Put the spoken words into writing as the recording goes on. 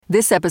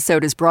This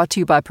episode is brought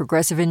to you by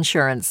Progressive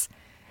Insurance.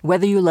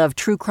 Whether you love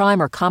true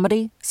crime or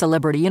comedy,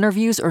 celebrity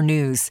interviews or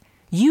news,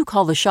 you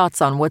call the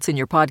shots on what's in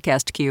your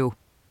podcast queue.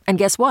 And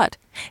guess what?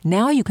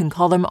 Now you can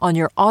call them on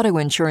your auto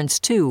insurance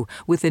too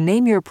with the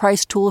Name Your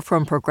Price tool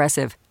from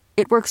Progressive.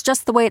 It works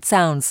just the way it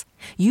sounds.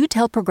 You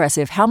tell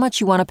Progressive how much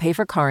you want to pay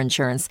for car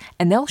insurance,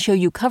 and they'll show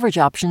you coverage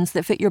options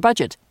that fit your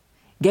budget.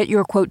 Get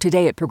your quote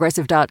today at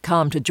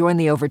Progressive.com to join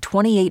the over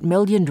 28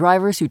 million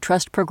drivers who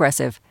trust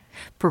Progressive.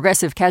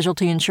 Progressive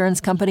Casualty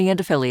Insurance Company and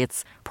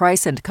Affiliates.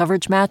 Price and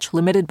coverage match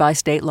limited by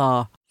state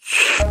law.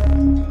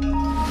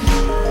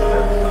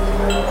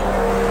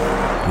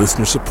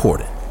 Listener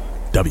supported.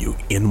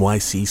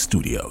 WNYC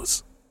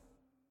Studios.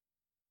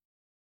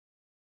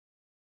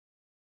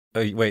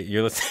 Oh, wait,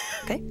 you're listening?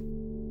 Okay.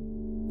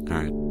 All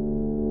right.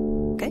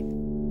 Okay.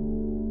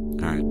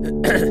 All right.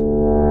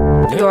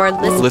 You're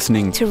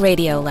Listening to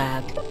Radio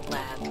Lab.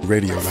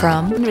 Radio Lab.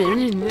 From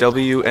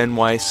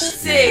WNYC.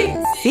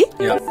 See?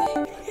 Yeah.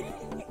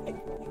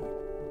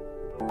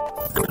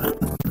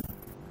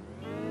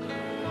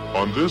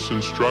 On this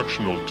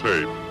instructional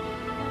tape,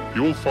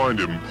 you will find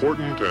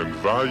important and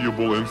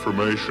valuable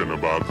information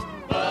about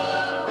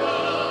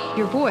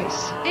your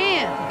voice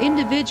and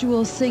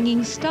individual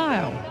singing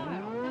style.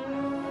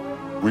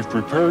 We've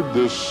prepared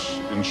this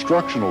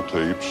instructional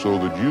tape so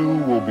that you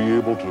will be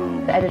able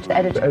to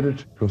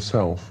edit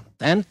yourself.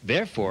 And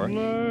therefore,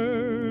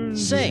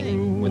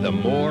 sing with a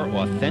more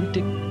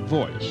authentic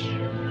voice.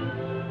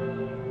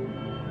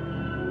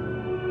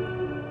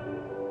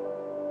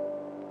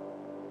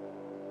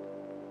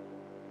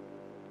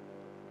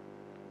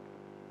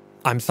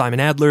 I'm Simon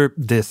Adler.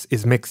 This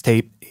is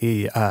Mixtape,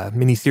 a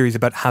mini-series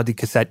about how the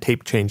cassette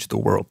tape changed the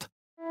world.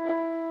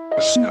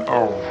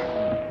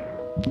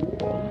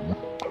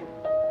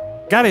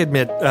 Gotta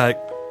admit,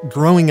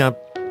 growing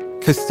up,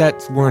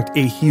 cassettes weren't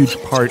a huge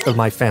part of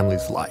my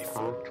family's life.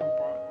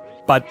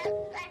 But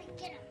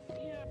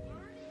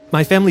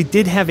my family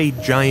did have a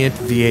giant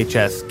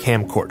VHS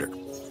camcorder.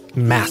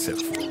 Massive.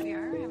 We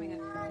are having a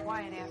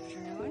quiet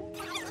afternoon.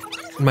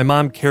 My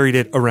mom carried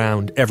it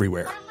around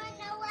everywhere.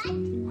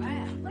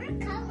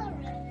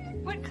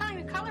 What kind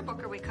of color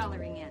book are we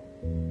coloring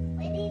in?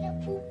 We need a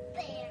poop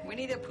bear. We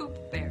need a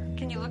poop bear.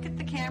 Can you look at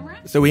the camera?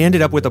 So we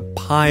ended up with a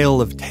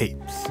pile of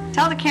tapes.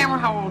 Tell the camera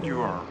how old you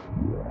are.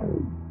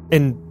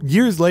 And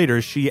years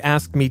later, she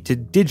asked me to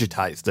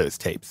digitize those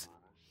tapes.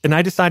 And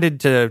I decided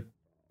to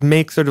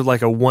make sort of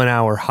like a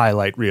 1-hour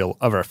highlight reel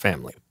of our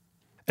family.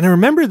 And I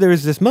remember there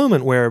was this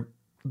moment where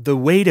the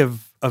weight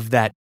of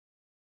that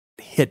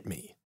hit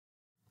me.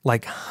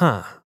 Like,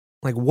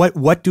 like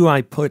what do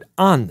I put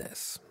on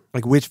this?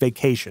 Like which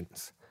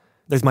vacations?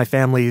 There's my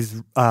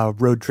family's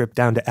road trip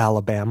down to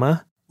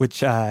Alabama,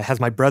 which has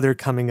my brother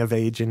coming of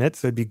age in it,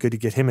 so it'd be good to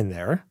get him in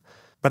there.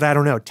 But I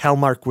don't know,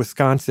 Telmark,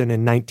 Wisconsin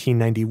in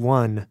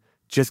 1991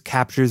 just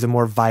captures a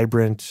more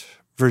vibrant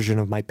version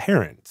of my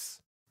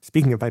parents.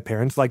 Speaking of my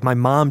parents, like my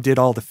mom did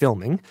all the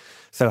filming,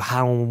 so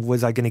how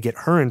was I going to get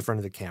her in front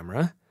of the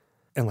camera?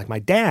 And like my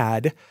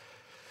dad,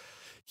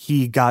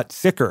 he got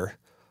sicker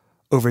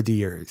over the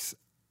years.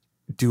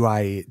 Do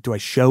I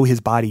show his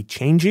body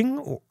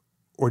changing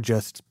or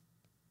just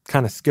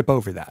kind of skip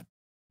over that?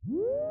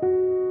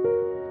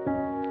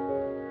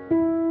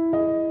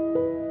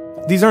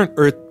 These aren't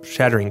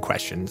earth-shattering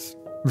questions.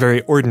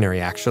 Very ordinary,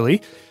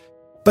 actually.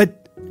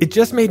 But it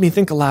just made me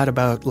think a lot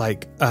about,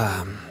 like,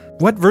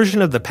 what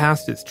version of the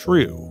past is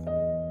true?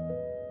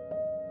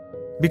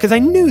 Because I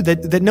knew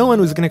that no one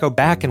was going to go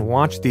back and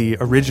watch the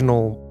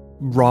original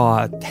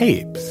raw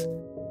tapes.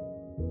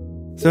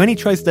 So any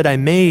choice that I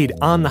made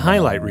on the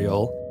highlight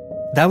reel,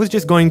 that was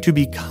just going to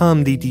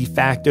become the de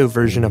facto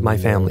version of my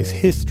family's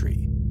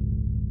history.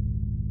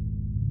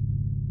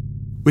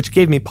 Which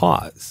gave me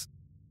pause.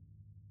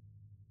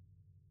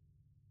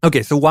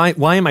 Okay, so why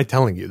am I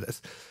telling you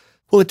this?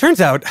 Well, it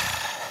turns out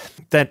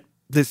that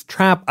this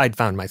trap I'd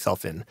found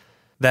myself in,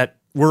 that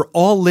we're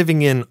all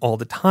living in all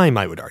the time,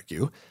 I would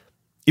argue,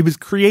 it was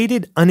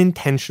created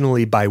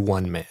unintentionally by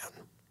one man.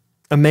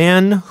 A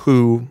man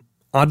who,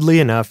 oddly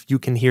enough, you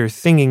can hear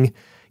singing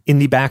in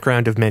the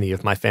background of many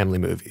of my family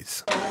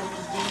movies.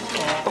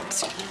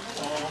 Oops.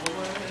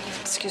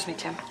 Excuse me,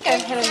 Tim. No,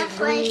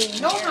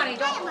 honey,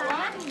 don't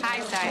run. Hi,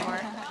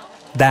 Cyber.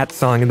 That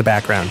song in the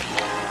background.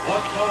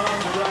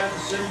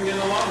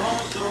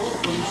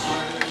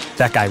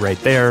 That guy right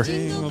there.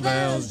 Jingle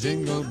bells,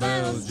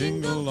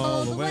 jingle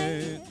all the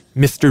way.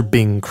 Mr.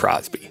 Bing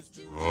Crosby.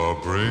 Oh,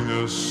 bring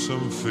us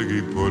some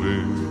figgy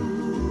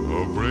pudding.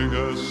 Oh, bring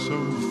us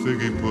some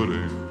figgy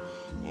pudding.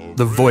 Oh,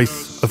 the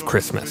voice of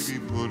Christmas.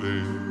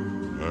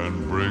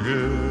 And bring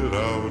it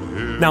out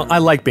here. Now, I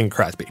like Bing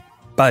Crosby,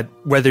 but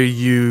whether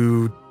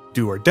you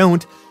do or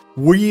don't,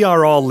 we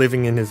are all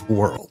living in his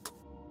world.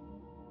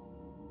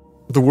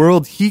 The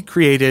world he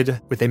created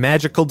with a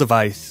magical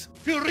device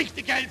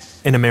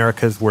and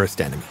America's worst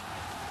enemy.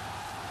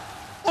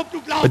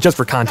 But just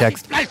for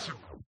context,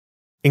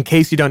 in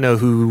case you don't know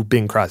who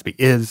Bing Crosby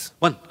is.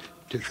 I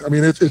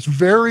mean, it's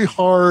very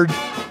hard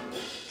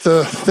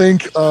to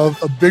think of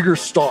a bigger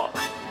star.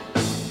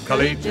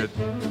 Collegiate.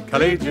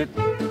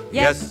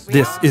 Yes.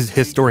 This is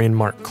historian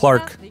Mark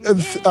Clark.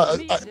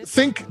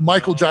 Think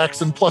Michael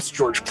Jackson plus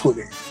George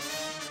Clooney.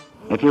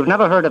 If you've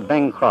never heard of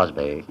Bing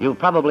Crosby, you've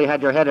probably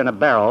had your head in a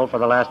barrel for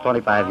the last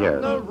 25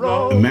 years.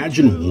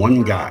 Imagine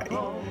one guy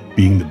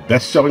being the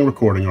best-selling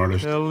recording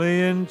artist,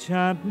 The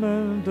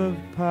enchantment of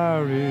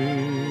Paris.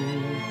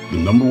 the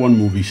 #1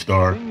 movie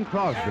star, Bing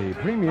Crosby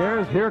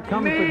premieres Here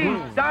Comes the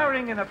Groom.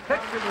 Starring in a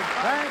picture with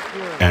Frank.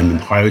 and the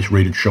highest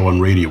rated show on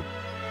radio.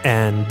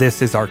 And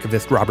this is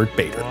archivist Robert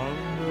Bader.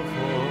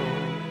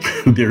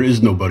 There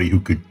is nobody who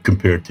could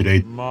compare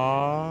today.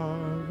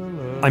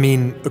 I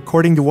mean,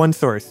 according to one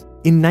source,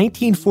 in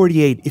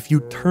 1948, if you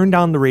turned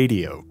on the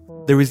radio,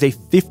 there was a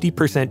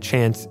 50%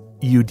 chance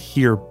you'd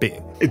hear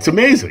Bing. It's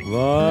amazing.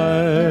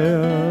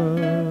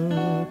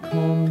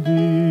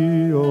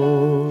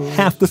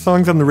 Half the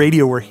songs on the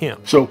radio were him.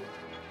 So,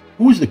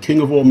 who is the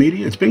king of all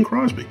media? It's Bing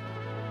Crosby.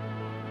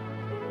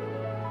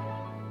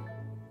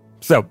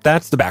 So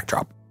that's the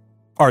backdrop.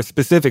 Our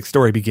specific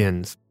story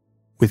begins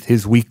with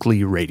his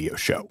weekly radio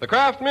show. The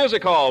Kraft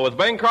Music Hall with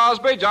Bing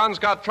Crosby, John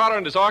Scott Trotter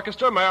and his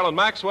orchestra, Marilyn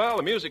Maxwell,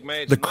 the Music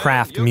Maids. The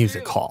Kraft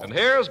Music Hall. And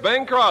here's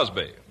Bing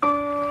Crosby.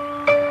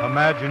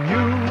 Imagine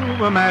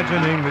you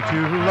imagining that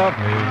you love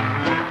me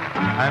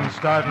and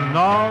starting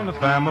on a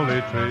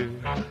family tree.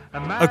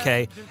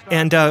 Okay,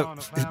 and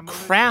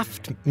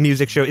Kraft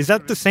Music Show, is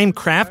that the same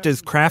Kraft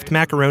as Kraft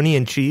Macaroni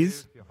and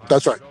Cheese?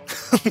 That's right.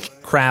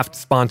 Kraft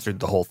sponsored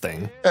the whole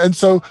thing. And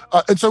so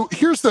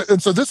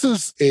this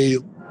is a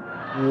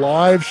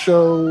live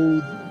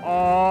show.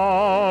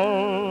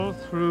 All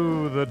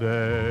through the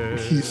day.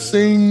 He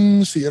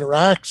sings, he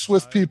interacts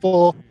with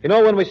people. You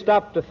know, when we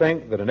stop to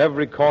think that in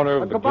every corner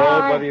of the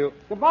globe, whether you...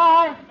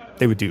 Goodbye.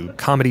 They would do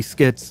comedy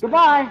skits.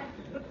 Goodbye.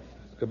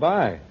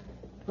 Goodbye.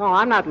 No,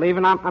 I'm not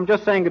leaving. I'm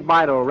just saying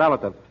goodbye to a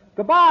relative.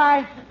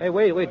 Goodbye. Hey,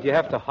 wait, do you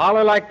have to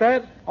holler like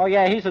that? Oh,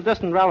 yeah, he's a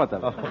distant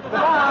relative.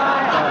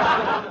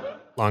 Goodbye.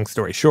 Long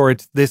story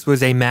short, this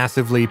was a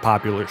massively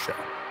popular show.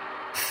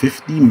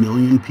 50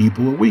 million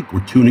people a week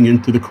were tuning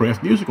into the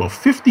Kraft Music Hall.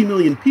 50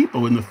 million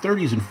people in the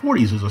 30s and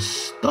 40s is a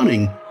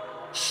stunning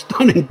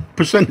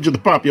percentage of the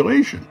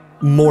population.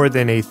 More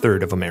than a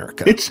third of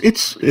America. It's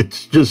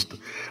just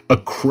a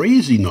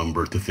crazy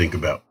number to think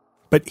about.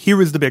 But here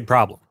was the big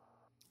problem.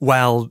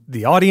 While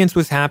the audience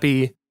was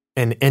happy,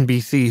 and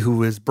NBC, who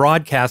was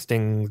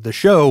broadcasting the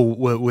show,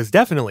 was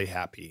definitely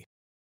happy,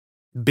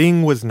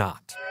 Bing was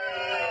not.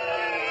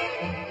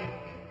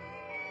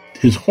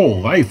 His whole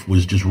life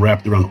was just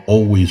wrapped around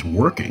always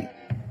working.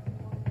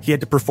 He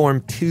had to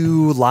perform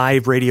 2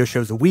 live radio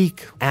shows a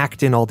week,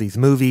 act in all these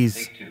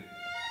movies.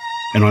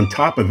 And on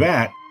top of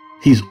that,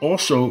 he's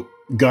also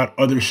got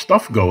other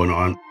stuff going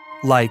on.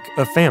 Like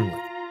a family.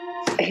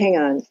 Hang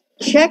on.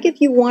 Check if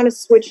you want to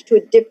switch to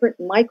a different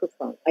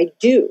microphone. I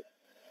do.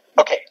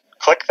 Okay,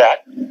 click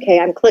that. Okay,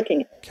 I'm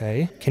clicking it.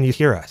 Okay, can you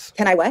hear us?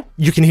 Can I what?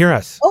 You can hear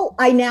us. Oh,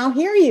 I now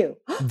hear you.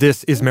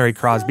 This is Mary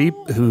Crosby,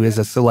 who is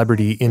a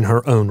celebrity in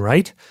her own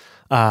right.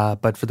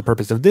 But for the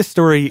purpose of this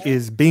story,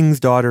 is Bing's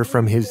daughter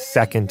from his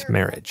second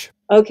marriage.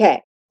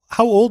 Okay.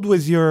 How old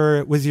was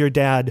your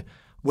dad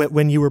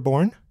when you were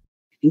born?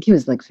 I think he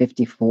was like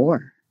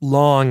 54.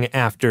 Long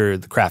after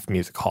the Kraft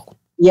Music Hall.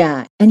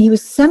 Yeah, and he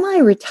was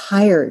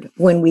semi-retired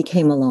when we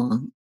came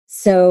along.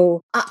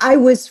 So I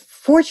was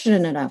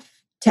fortunate enough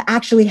to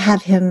actually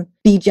have him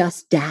be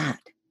just dad.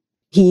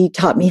 He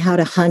taught me how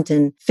to hunt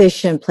and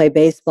fish and play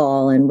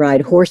baseball and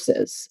ride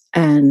horses.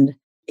 And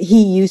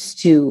he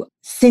used to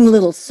sing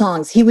little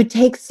songs. He would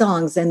take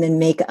songs and then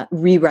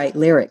rewrite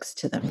lyrics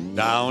to them.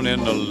 Down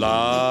in the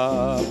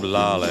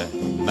lolly,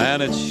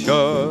 man, it's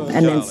sure.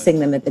 And then sing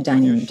them at the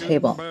dining room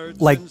table.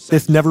 Like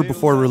this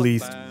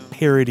never-before-released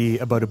parody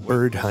about a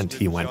bird hunt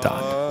he went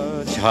on.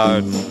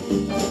 Pardon,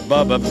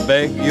 Bubba,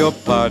 beg your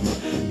pardon,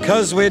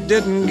 'cause we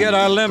didn't get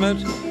our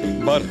limit,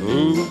 but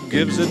who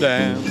gives a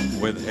damn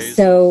with hate?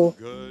 So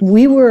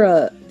we were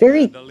a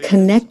very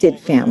connected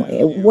family.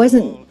 It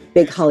wasn't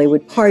big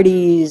Hollywood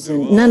parties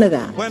and none of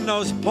that. When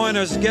those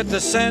pointers get the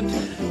scent,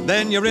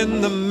 then you're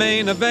in the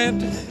main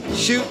event,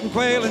 shooting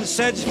quail in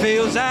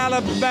Sedgefields,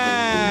 Alabama.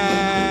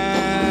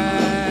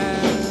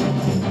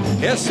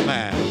 Yes,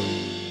 ma'am.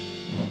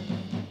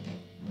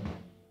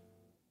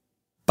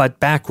 But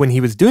back when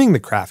he was doing the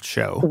Kraft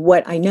show...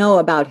 What I know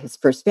about his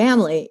first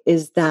family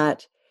is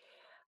that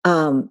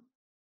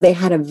they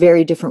had a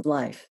very different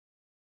life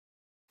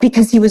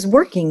because he was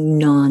working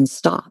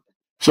nonstop.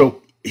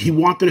 So he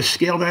wanted to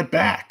scale that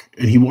back,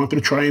 and he wanted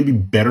to try and be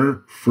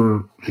better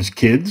for his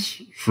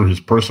kids, for his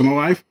personal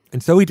life.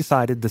 And so he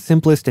decided the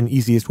simplest and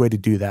easiest way to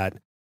do that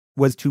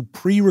was to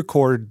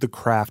pre-record the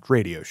Kraft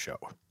radio show.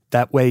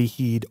 That way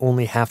he'd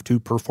only have to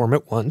perform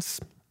it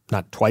once,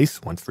 not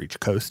twice, once for each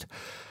coast.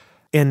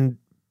 And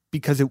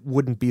because it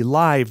wouldn't be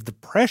live, the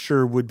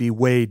pressure would be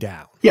way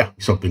down. Yeah,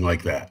 something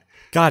like that.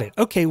 Got it.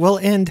 Okay, well,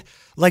 and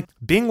like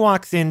Bing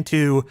walks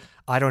into,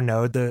 I don't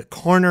know, the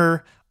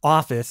corner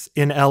office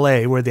in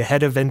LA where the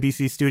head of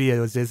NBC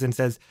Studios is and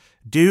says,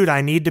 dude, I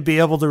need to be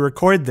able to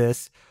record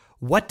this.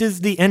 What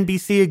does the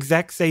NBC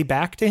exec say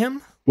back to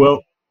him?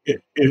 Well,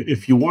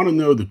 if you want to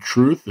know the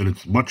truth, and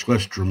it's much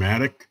less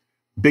dramatic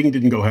Bing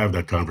didn't go have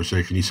that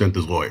conversation. He sent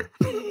his lawyer.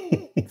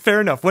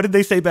 Fair enough. What did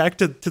they say back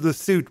to the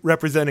suit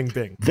representing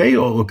Bing? They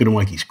all look at him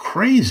like he's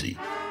crazy.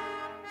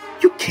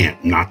 You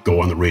can't not go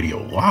on the radio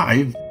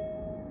live.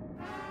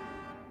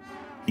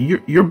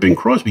 You're Bing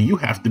Crosby. You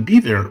have to be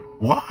there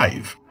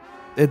live.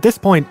 At this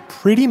point,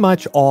 pretty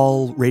much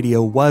all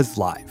radio was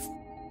live.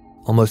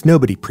 Almost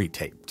nobody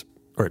pre-taped.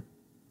 Or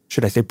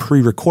should I say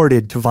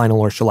pre-recorded to vinyl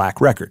or shellac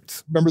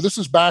records. Remember, this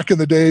is back in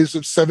the days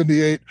of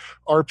 78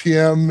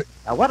 RPM.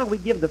 Now, what do we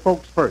give the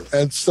folks first?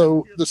 And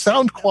so the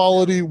sound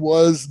quality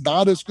was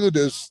not as good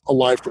as a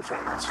live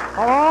performance.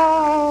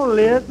 Oh,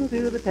 listen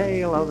to the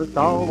tale of the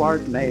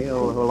stalwart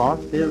male who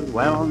lost his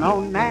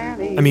well-known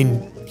nanny. I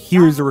mean,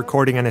 here's a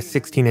recording on a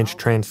 16-inch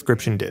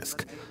transcription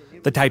disc,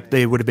 the type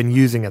they would have been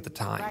using at the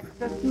time.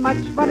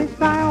 Much, but his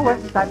style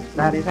was such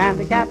that his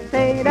handicap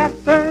stayed at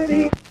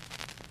 30.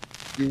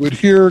 You would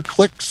hear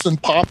clicks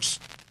and pops.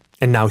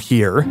 And now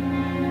here.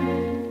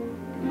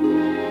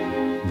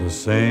 The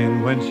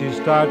Seine, when she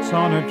starts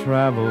on her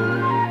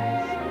travels,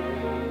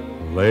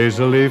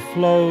 lazily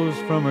flows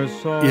from her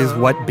soul. Is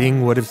what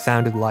Bing would have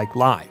sounded like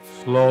live.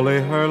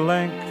 Slowly her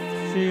length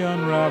she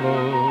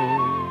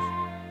unravels.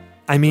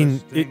 I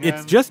mean,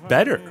 it's just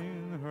better.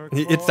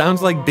 It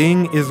sounds like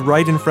Bing is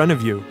right in front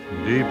of you.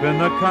 Deep in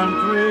the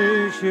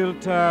country she'll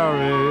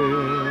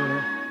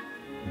tarry,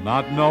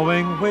 not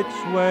knowing which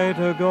way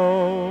to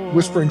go.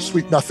 Whispering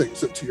sweet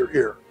nothings into your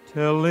ear.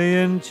 Till the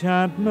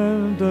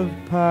enchantment of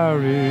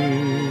Paris.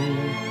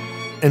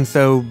 And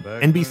so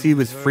NBC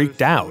was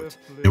freaked out.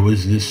 There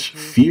was this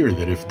fear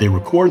that if they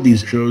record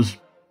these shows,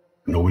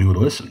 nobody would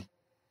listen.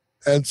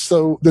 And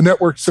so the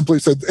network simply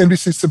said,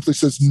 NBC simply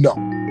says, no,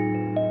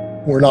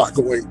 we're not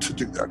going to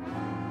do that.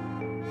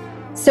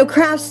 So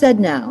Kraft said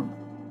no.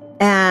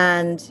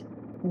 And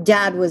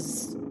Dad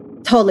was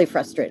totally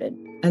frustrated.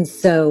 And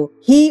so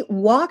he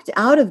walked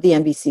out of the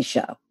NBC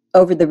show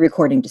over the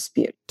recording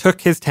dispute.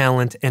 Took his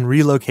talent and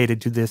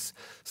relocated to this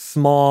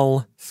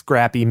small,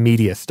 scrappy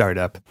media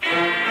startup.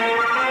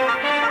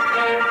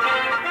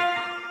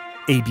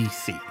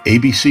 ABC.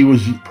 ABC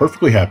was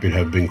perfectly happy to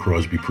have Bing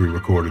Crosby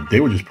pre-recorded. They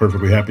were just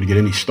perfectly happy to get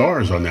any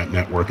stars on that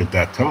network at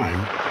that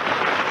time.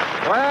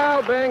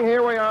 Well, Bing,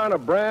 here we are on a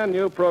brand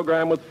new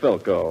program with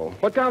Philco.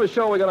 What kind of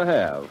show are we going to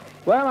have?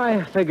 Well,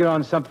 I figure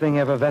on something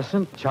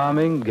effervescent,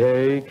 charming,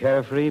 gay,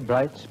 carefree,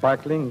 bright,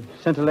 sparkling,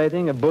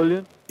 scintillating,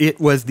 ebullient. It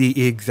was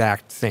the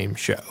exact same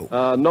show.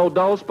 No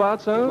dull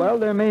spots, huh? Well,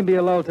 there may be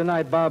a lull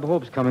tonight. Bob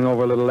Hope's coming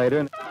over a little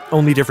later.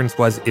 Only difference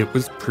was it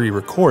was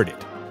pre-recorded.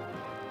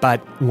 But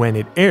when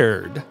it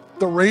aired,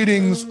 the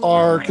ratings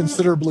are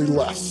considerably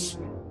less.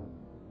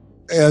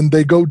 And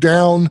they go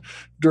down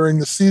during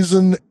the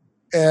season.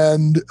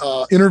 And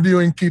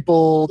interviewing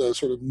people, the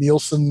sort of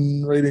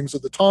Nielsen ratings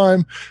at the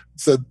time,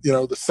 said,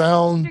 the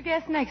sound. Your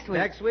guest next week.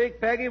 Next week,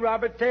 Peggy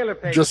Robert Taylor.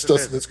 He just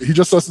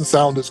doesn't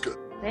sound as good.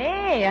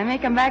 Hey, I may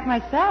come back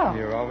myself.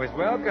 You're always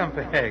welcome,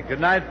 Peg.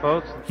 Good night,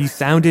 folks. He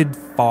sounded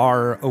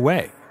far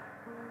away.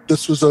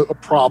 This was a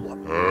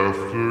problem.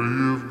 After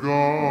you've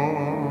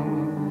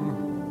gone,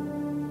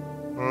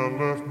 and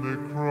left me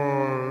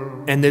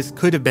crying. And this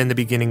could have been the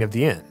beginning of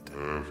the end.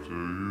 After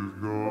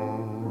you've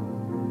gone,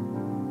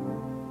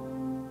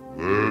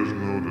 there's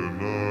no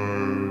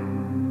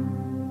denying.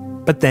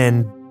 But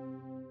then,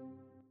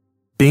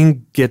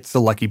 Bing gets a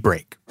lucky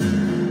break,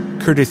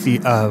 courtesy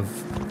of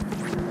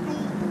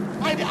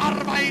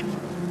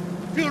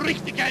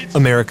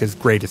America's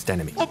greatest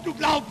enemy.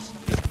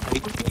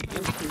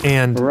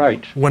 And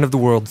one of the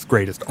world's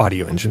greatest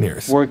audio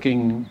engineers.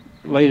 Working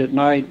late at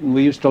night, and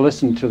we used to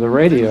listen to the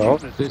radio.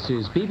 This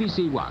is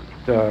BBC One.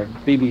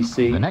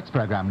 BBC. The next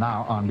program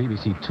now on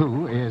BBC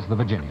Two is The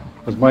Virginian.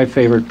 It was my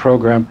favorite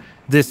program.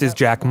 This is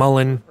Jack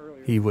Mullen.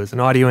 He was an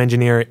audio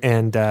engineer,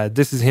 and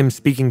this is him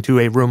speaking to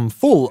a room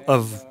full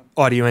of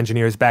audio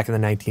engineers back in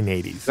the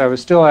 1980s. I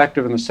was still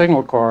active in the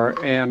Signal Corps,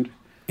 and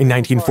in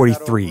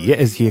 1943,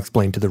 as he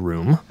explained to the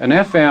room, an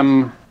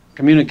FM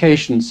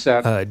communications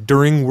set.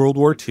 During World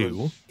War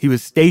II, he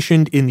was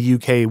stationed in the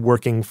UK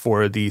working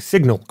for the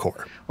Signal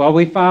Corps. Well,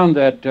 we found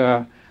that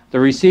the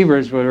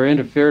receivers were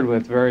interfered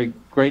with very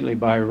greatly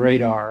by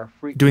radar.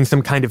 Doing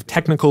some kind of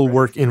technical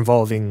work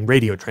involving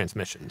radio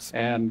transmissions.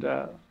 And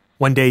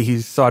one day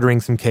he's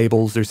soldering some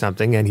cables or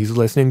something, and he's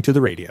listening to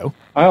the radio.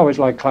 I always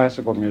liked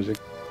classical music.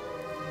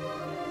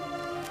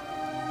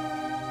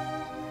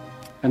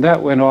 And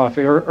that went off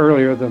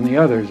earlier than the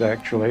others,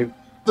 actually.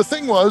 The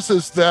thing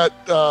is that...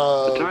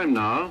 the time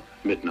now,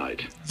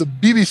 midnight. The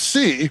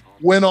BBC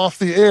went off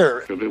the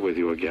air. We'll be with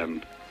you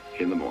again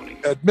in the morning.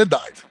 At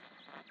midnight.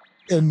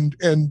 And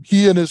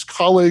he and his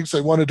colleagues,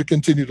 they wanted to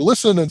continue to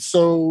listen. And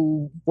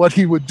so what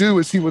he would do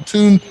is he would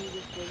tune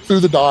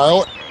through the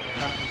dial.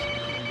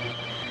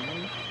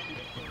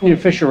 You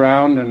fish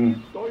around,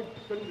 and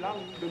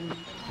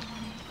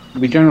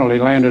we generally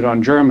landed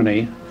on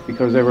Germany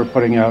because they were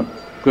putting out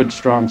good,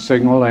 strong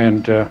signal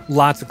and...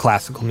 lots of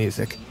classical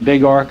music.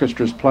 Big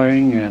orchestras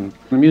playing, and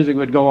the music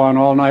would go on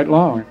all night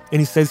long. And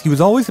he says he was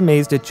always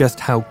amazed at just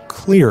how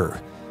clear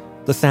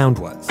the sound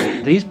was.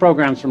 These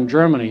programs from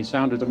Germany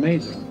sounded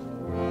amazing.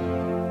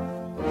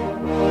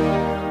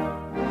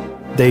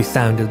 they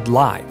sounded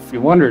live.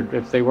 You wondered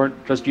if they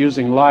weren't just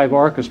using live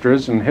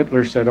orchestras, and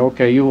Hitler said,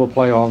 okay, you will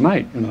play all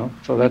night,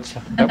 So that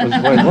was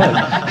what it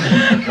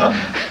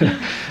was.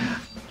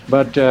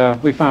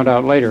 But we found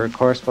out later, of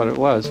course, what it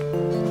was.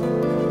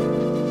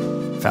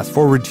 Fast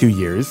forward 2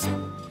 years.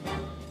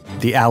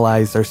 The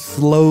Allies are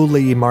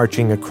slowly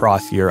marching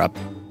across Europe,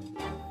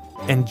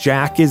 and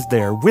Jack is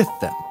there with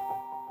them.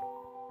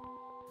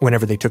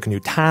 Whenever they took a new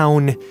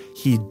town,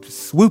 he'd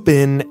swoop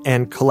in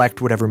and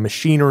collect whatever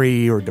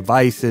machinery or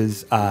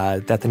devices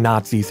that the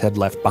Nazis had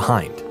left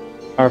behind.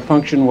 Our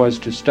function was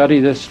to study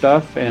this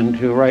stuff and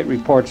to write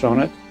reports on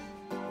it.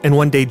 And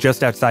one day,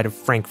 just outside of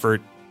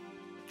Frankfurt,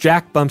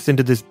 Jack bumps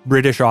into this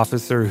British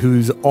officer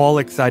who's all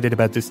excited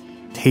about this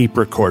tape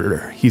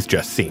recorder he's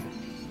just seen.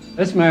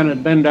 This man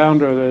had been down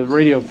to the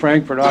Radio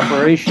Frankfurt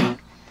operation,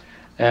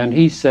 and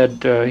he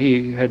said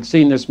he had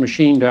seen this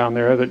machine down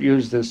there that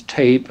used this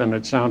tape, and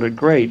it sounded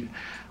great.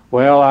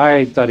 Well,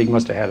 I thought he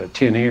must have had a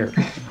tin ear.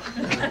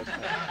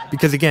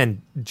 Because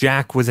again,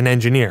 Jack was an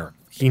engineer.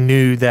 He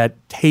knew that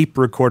tape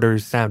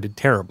recorders sounded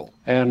terrible.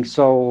 And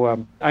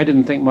so I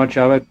didn't think much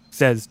of it.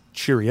 Says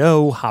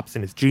cheerio, hops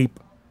in his Jeep.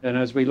 And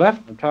as we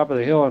left the top of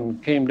the hill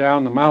and came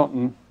down the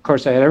mountain, of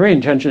course, I had every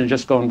intention of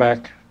just going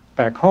back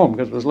home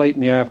because it was late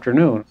in the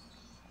afternoon.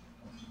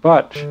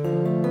 But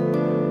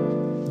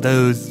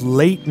those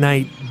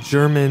late-night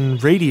German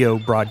radio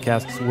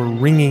broadcasts were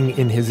ringing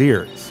in his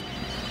ears.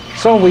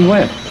 So we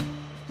went.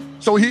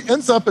 So he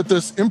ends up at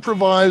this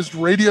improvised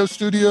radio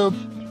studio.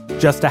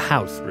 Just a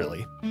house,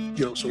 really.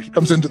 So he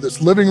comes into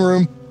this living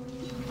room.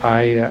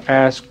 I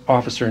asked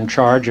officer in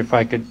charge if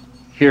I could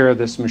hear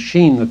this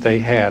machine that they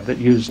had that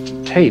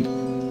used tape.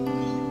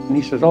 And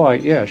he said,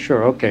 yeah,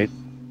 sure, okay.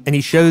 And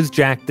he shows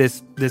Jack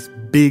this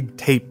big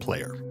tape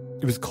player.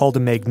 It was called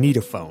a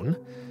magnetophone,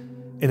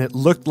 and it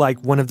looked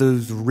like one of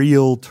those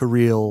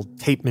reel-to-reel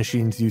tape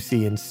machines you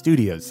see in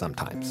studios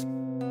sometimes.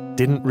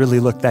 Didn't really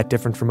look that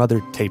different from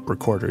other tape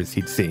recorders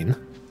he'd seen.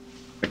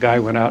 The guy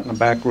went out in the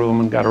back room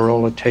and got a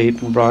roll of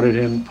tape and brought it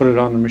in, put it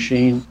on the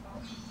machine,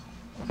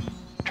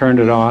 turned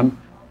it on.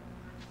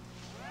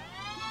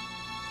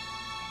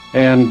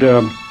 And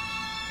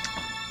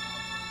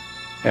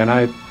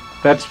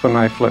that's when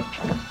I flipped.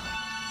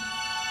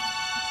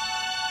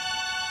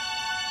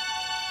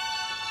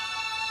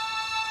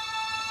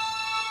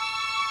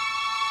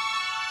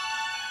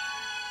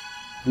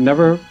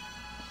 Never,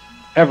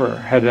 ever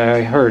had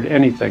I heard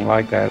anything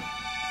like that.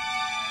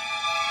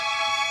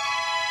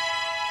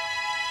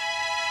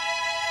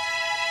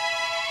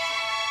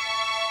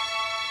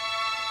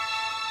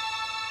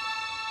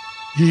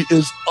 He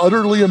is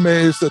utterly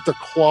amazed at the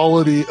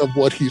quality of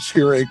what he's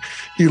hearing.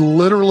 He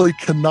literally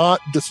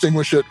cannot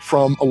distinguish it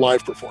from a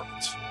live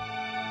performance.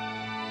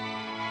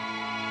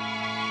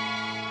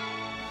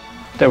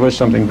 There was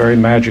something very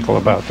magical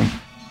about them.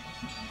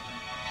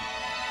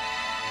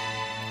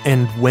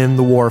 And when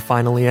the war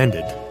finally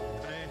ended,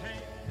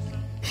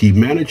 he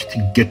managed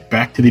to get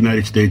back to the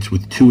United States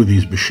with 2 of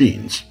these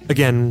machines.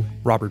 Again,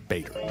 Robert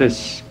Bader.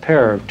 This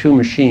pair of 2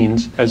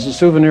 machines as a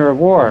souvenir of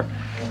war.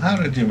 How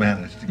did you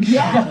manage to get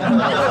them?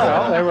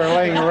 Well, they were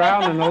laying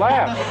around in the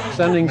lab,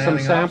 sending some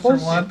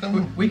samples.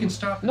 We can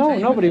stop. No,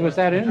 nobody was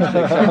that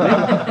interested.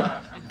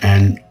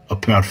 And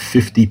about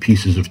 50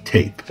 pieces of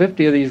tape.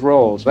 50 of these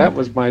rolls. That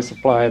was my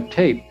supply of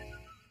tape.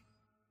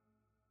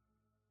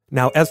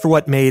 Now, as for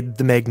what made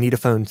the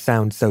magnetophone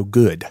sound so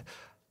good,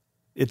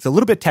 it's a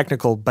little bit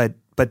technical, but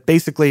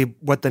basically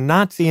what the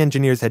Nazi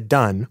engineers had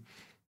done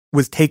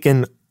was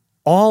taken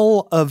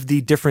all of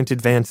the different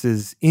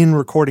advances in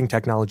recording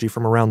technology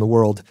from around the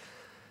world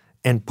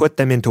and put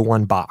them into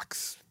one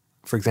box.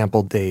 For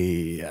example,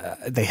 they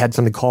had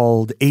something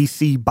called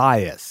AC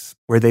bias,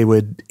 where they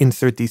would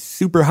insert these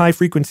super high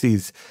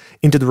frequencies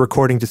into the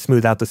recording to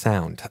smooth out the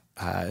sound.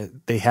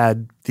 They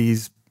had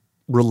these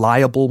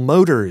reliable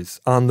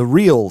motors on the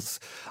reels,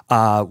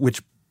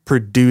 which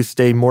produced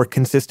a more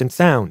consistent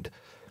sound.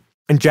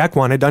 And Jack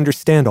wanted to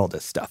understand all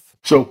this stuff.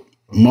 So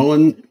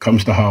Mullen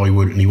comes to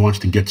Hollywood and he wants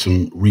to get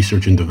some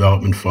research and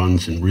development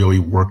funds and really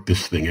work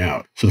this thing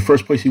out. So the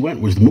first place he went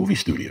was the movie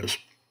studios,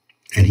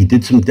 and he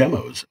did some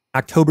demos.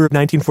 October of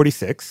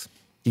 1946,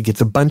 he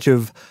gets a bunch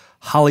of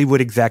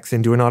Hollywood execs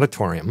into an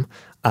auditorium,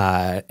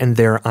 and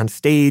there on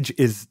stage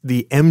is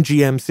the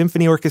MGM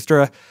Symphony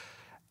Orchestra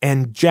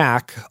and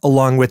Jack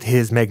along with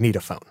his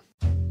magnetophone.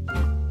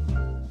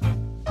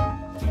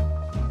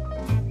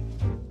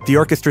 The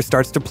orchestra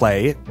starts to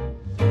play.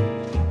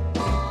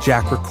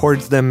 Jack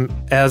records them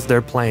as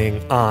they're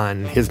playing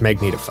on his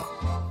magnetophone.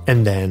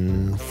 And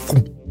then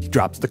he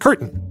drops the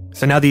curtain.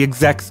 So now the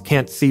execs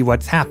can't see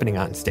what's happening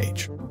on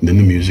stage. Then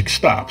the music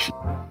stops.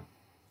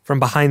 From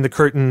behind the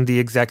curtain, the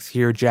execs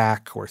hear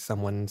Jack or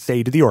someone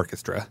say to the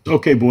orchestra,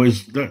 "Okay,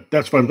 boys,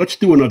 that's fine. Let's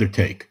do another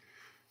take.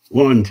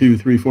 1, 2,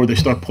 3, 4. They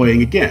start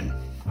playing again.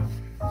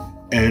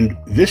 And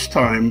this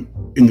time,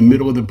 in the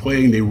middle of the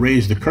playing, they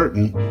raise the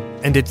curtain.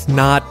 And it's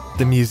not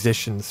the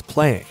musicians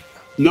playing.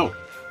 No.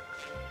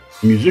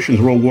 The musicians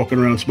were all walking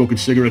around smoking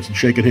cigarettes and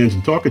shaking hands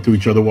and talking to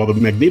each other while the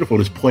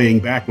magnetophone is playing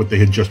back what they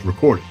had just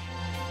recorded.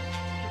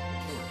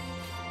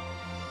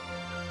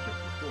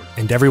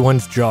 and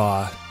everyone's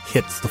jaw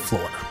hits the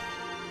floor.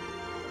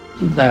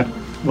 That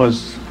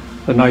was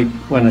the night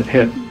when it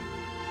hit.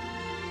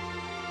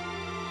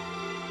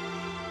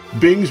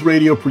 Bing's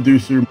radio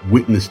producer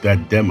witnessed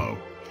that demo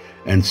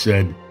and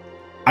said,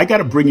 I got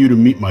to bring you to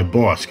meet my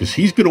boss because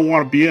he's going to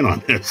want to be in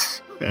on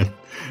this. And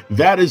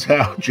that is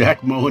how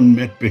Jack Mohan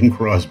met Bing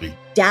Crosby.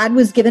 Dad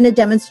was given a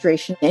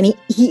demonstration, and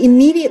he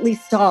immediately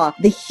saw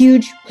the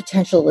huge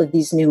potential of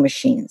these new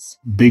machines.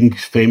 Bing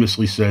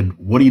famously said,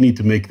 what do you need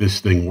to make this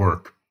thing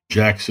work?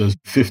 Jack says,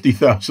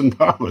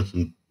 $50,000.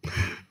 And,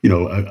 you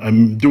know,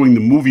 I'm doing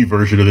the movie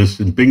version of this,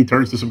 and Bing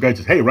turns to some guy and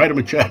says, hey, write him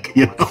a check,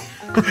 you know.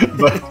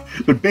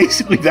 but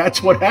basically,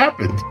 that's what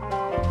happened.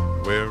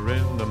 We're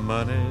in the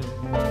money.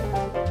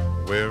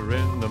 We're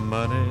in the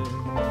money.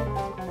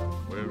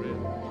 We're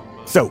in the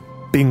money. So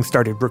Bing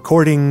started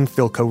recording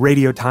Philco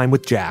Radio Time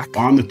with Jack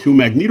on the 2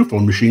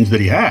 magnetophone machines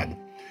that he had,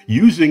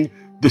 using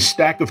the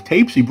stack of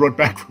tapes he brought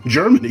back from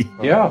Germany.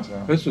 Yeah,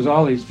 this was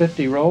all these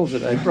 50 rolls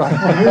that I brought.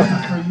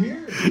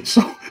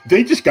 So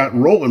they just got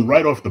rolling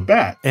right off the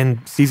bat. And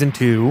season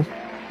 2,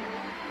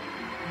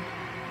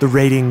 the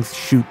ratings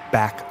shoot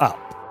back up.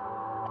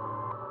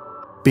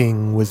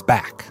 Bing was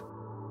back.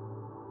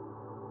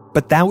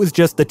 But that was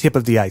just the tip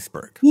of the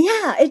iceberg.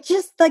 Yeah, it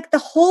just like the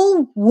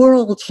whole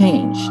world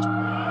changed.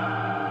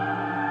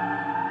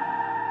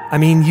 I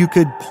mean, you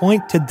could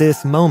point to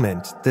this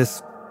moment,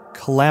 this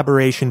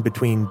collaboration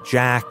between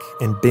Jack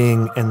and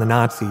Bing and the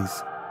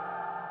Nazis,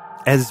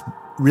 as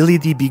really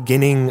the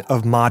beginning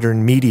of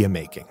modern media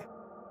making,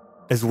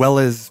 as well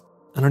as,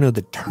 I don't know,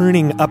 the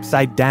turning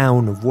upside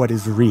down of what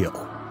is real,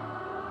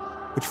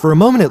 which for a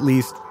moment at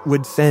least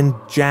would send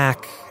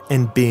Jack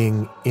and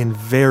Bing in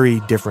very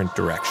different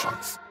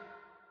directions.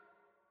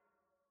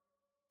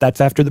 That's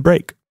after the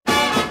break.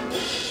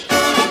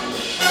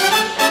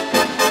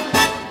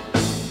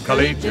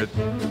 Collegiate,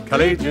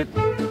 collegiate,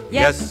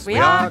 yes, we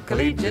are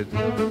collegiate.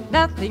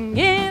 Nothing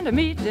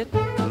intermediate.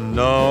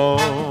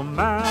 No,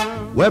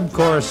 man.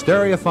 Webcore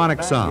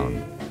stereophonic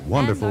sound,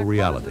 wonderful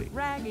reality.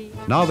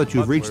 Now that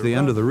you've reached the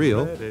end of the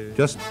reel,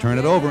 just turn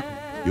it over.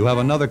 You have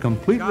another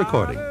complete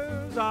recording.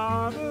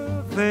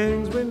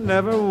 Things we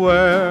never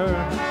wear,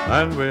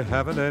 and we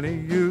haven't any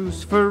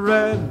use for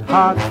red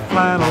hot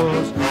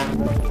flannels.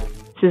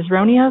 This is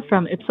Ronia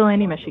from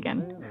Ypsilanti,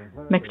 Michigan.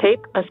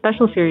 Mixtape, a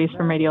special series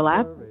from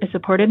Radiolab, is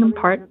supported in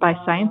part by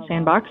Science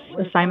Sandbox,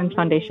 a Simons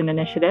Foundation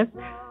initiative,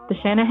 the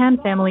Shanahan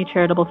Family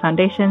Charitable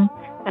Foundation,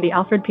 and the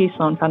Alfred P.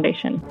 Sloan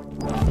Foundation.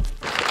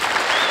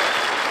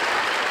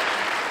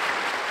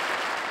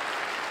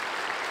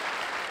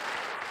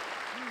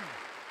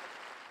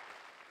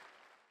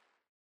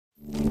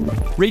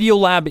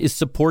 Radiolab is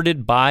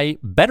supported by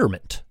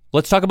Betterment.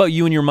 Let's talk about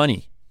you and your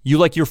money. You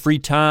like your free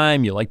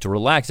time, you like to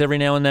relax every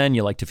now and then,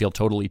 you like to feel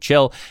totally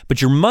chill,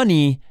 but your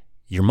money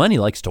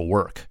likes to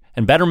work.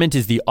 And Betterment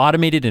is the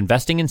automated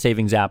investing and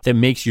savings app that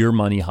makes your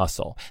money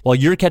hustle. While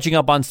you're catching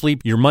up on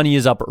sleep, your money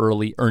is up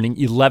early, earning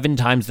 11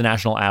 times the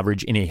national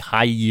average in a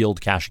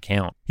high-yield cash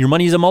account. Your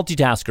money is a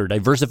multitasker,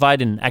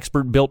 diversified in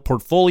expert-built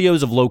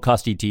portfolios of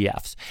low-cost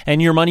ETFs. And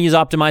your money is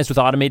optimized with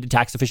automated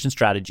tax-efficient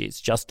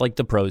strategies, just like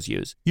the pros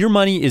use. Your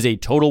money is a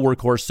total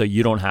workhorse, so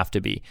you don't have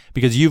to be,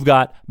 because you've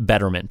got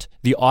Betterment,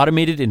 the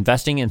automated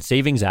investing and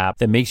savings app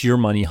that makes your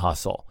money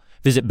hustle.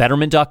 Visit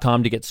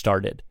Betterment.com to get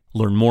started.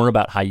 Learn more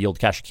about high-yield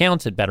cash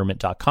accounts at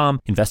Betterment.com.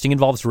 Investing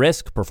involves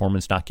risk,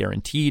 performance not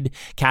guaranteed.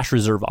 Cash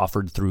reserve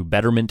offered through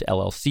Betterment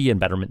LLC and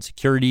Betterment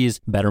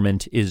Securities.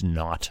 Betterment is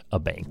not a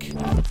bank.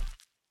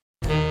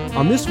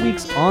 On this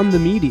week's On the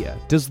Media,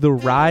 does the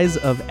rise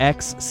of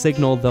X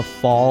signal the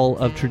fall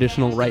of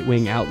traditional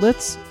right-wing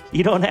outlets?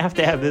 You don't have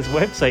to have this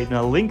website and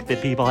a link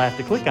that people have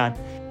to click on.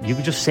 You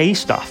can just say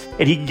stuff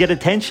and you can get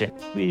attention.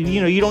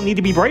 You don't need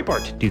to be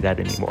Breitbart to do that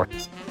anymore.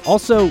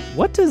 Also,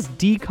 what does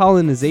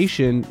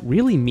decolonization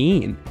really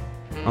mean?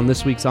 On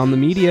this week's On the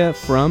Media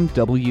from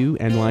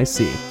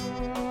WNYC.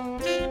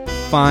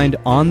 Find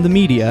On the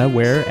Media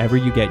wherever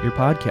you get your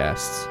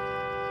podcasts.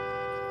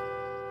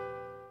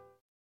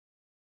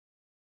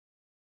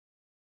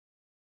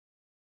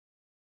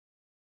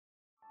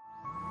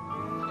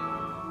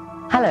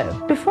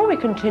 Hello. Before we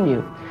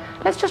continue,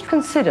 let's just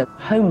consider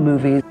home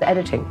movies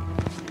editing.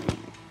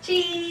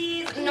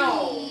 Cheese,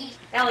 no.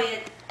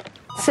 Elliot.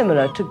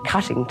 Similar to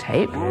cutting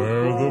tape.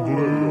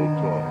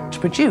 To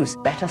produce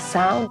better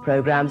sound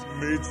programs.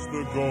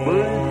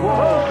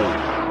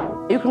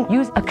 You can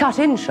use a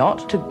cut-in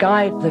shot to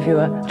guide the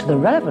viewer to the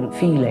relevant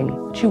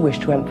feeling that you wish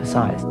to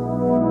emphasize.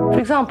 For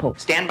example,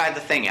 stand by the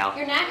thing, Al.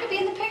 You're not going to be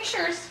in the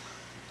pictures.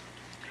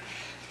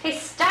 Hey,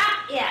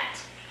 stop it.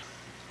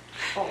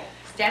 Oh,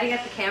 staring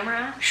at the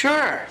camera?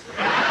 Sure.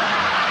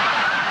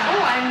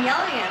 Oh, I'm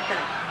yelling at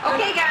them.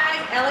 Okay,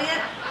 guys,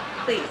 Elliot,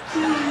 please.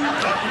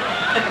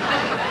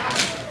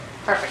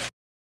 Perfect.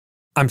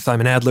 I'm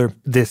Simon Adler.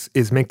 This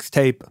is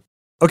Mixtape.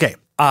 Okay,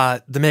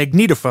 the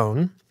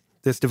magnetophone,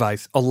 this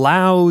device,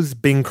 allows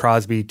Bing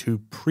Crosby to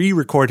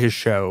pre-record his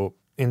show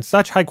in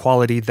such high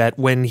quality that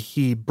when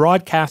he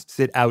broadcasts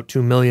it out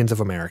to millions of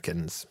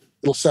Americans,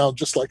 it'll sound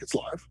just like it's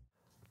live.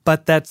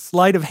 But that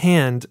sleight of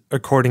hand,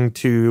 according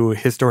to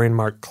historian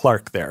Mark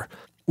Clark there,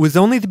 was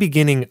only the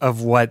beginning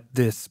of what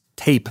this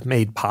tape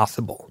made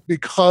possible.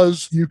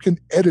 Because you can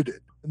edit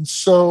it. And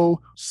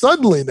so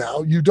suddenly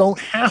now you don't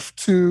have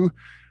to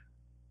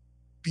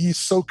be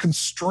so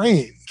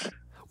constrained.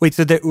 Wait,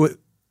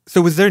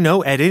 so was there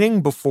no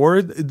editing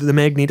before the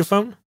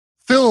magnetophone?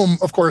 Film,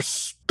 of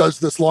course, does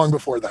this long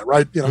before that,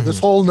 right? You know, this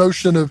whole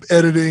notion of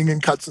editing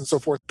and cuts and so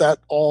forth, that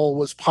all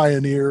was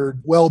pioneered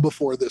well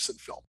before this in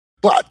film.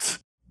 But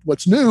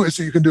what's new is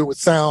that you can do it with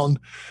sound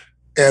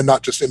and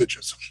not just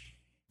images.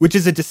 Which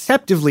is a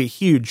deceptively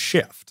huge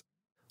shift.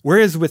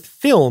 Whereas with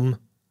film,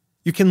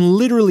 you can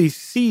literally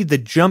see the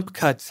jump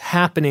cuts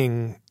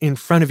happening in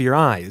front of your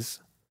eyes.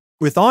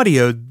 With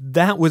audio,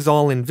 that was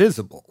all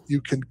invisible. You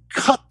can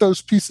cut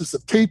those pieces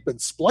of tape and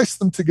splice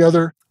them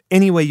together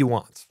any way you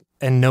want,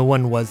 and no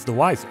one was the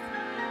wiser.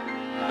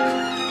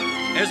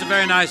 Here's a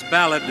very nice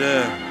ballad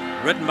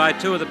written by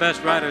two of the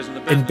best writers in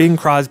the business. And Bing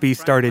Crosby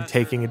started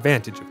taking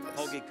advantage of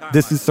this.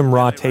 This is some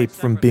raw tape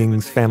from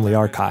Bing's family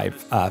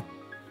archive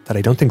that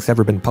I don't think's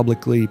ever been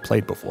publicly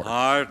played before.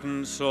 Heart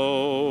and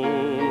soul,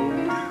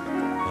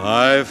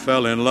 I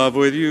fell in love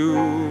with you,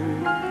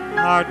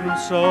 heart and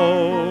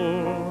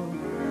soul,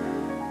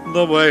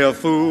 the way a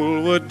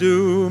fool would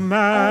do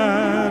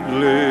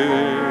madly,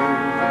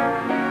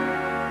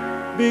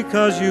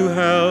 because you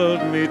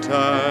held me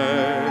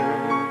tight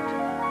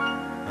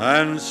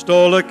and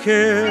stole a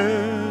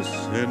kiss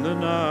in the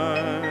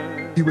night.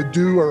 He would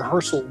do a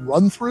rehearsal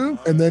run-through,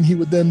 and then he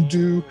would then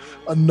do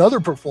another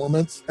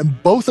performance,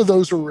 and both of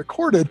those were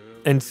recorded.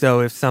 And so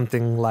if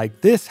something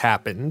like this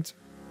happened...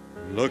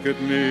 Look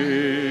at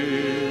me.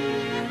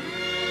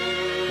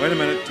 Wait a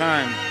minute,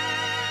 time.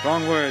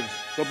 Wrong words.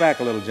 Go back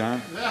a little,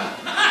 John.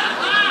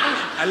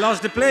 I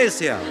lost the place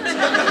here.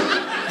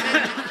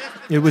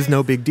 It was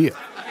no big deal.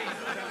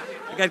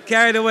 I got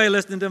carried away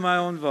listening to my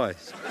own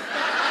voice.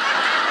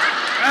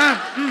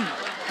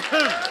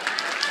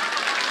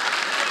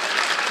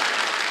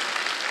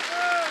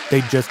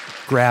 They'd just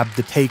grab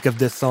the take of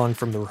this song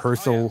from the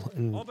rehearsal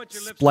and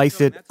splice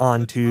it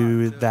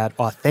onto that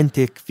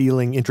authentic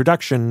feeling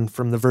introduction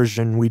from the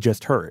version we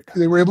just heard.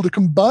 They were able to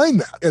combine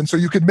that. And so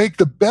you could make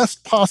the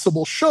best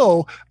possible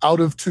show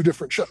out of two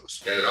different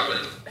shows.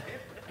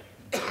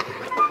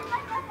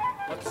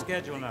 What's the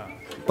schedule now?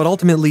 But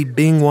ultimately,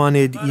 Bing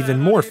wanted even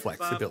more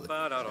flexibility.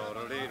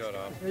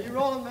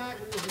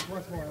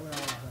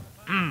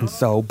 And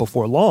so,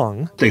 before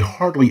long... They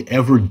hardly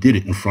ever did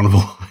it in front of a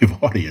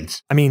live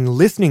audience. I mean,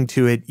 listening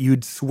to it,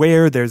 you'd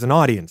swear there's an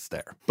audience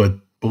there. But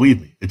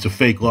believe me, it's a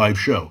fake live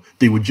show.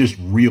 They were just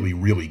really,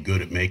 really good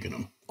at making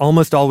them.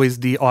 Almost always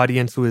the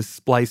audience was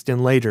spliced in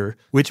later,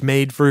 which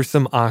made for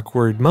some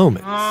awkward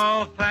moments.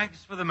 Oh,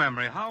 thanks for the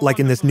memory. Like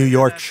in this New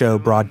York show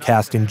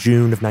broadcast in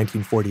June of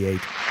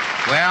 1948.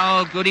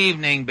 Well, good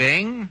evening,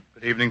 Bing.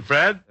 Good evening,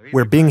 Fred.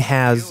 Where Bing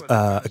has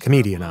a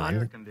comedian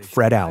on,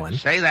 Fred Allen.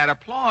 Say, that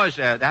applause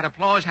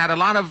had a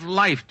lot of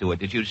life to it.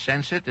 Did you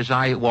sense it as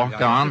I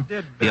walked on?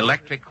 The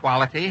electric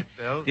quality.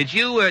 Did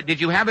you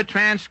have it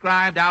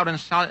transcribed out in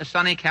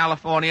sunny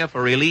California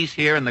for release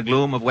here in the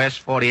gloom of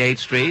West 48th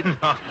Street?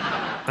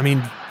 I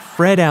mean,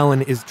 Fred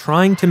Allen is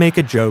trying to make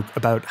a joke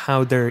about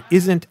how there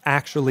isn't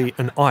actually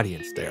an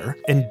audience there,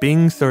 and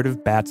Bing sort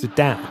of bats it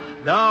down.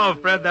 No,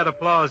 Fred, that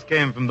applause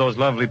came from those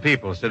lovely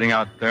people sitting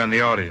out there in the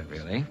audience.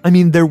 Really? I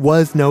mean, there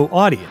was no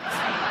audience.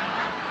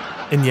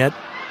 And yet,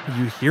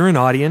 you hear an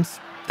audience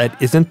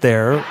that isn't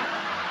there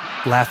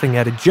laughing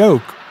at a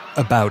joke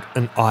about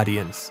an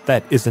audience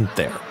that isn't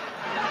there.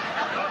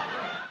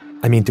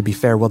 I mean, to be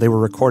fair, while they were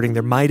recording,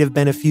 there might have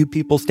been a few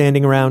people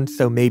standing around,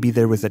 so maybe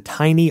there was a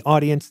tiny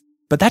audience.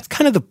 But that's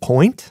kind of the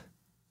point.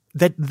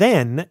 That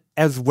then,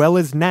 as well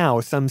as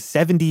now, some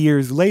 70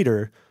 years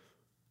later,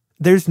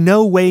 there's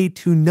no way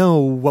to know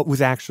what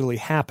was actually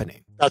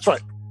happening. That's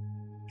right.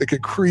 They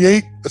could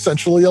create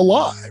essentially a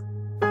lie.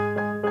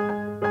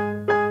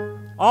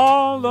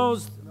 All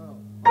those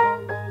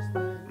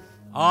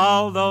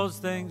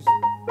things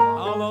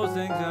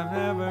I've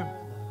never...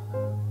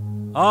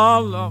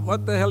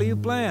 what the hell are you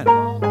playing?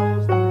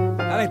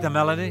 That ain't the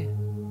melody.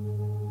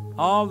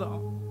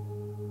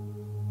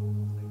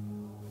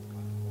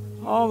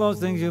 All those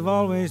things you've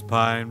always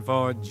pined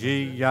for,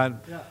 gee,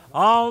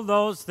 all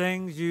those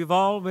things you've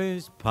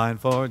always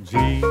pined for,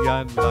 gee,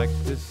 I'd like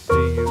to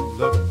see you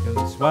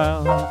looking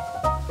swell,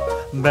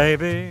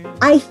 baby.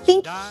 I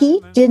think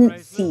he didn't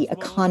see a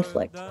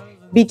conflict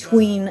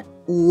between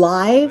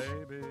live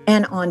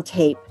and on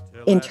tape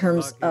in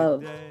terms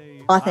of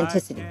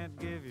authenticity.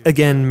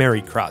 Again,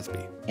 Mary Crosby.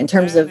 In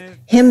terms of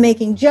him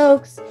making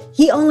jokes,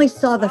 he only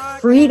saw the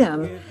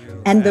freedom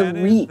and the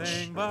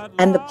reach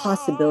and the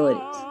possibilities.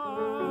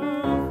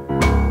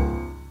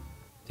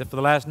 Just for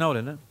the last note,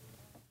 isn't it?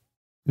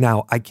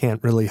 Now, I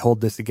can't really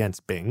hold this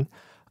against Bing.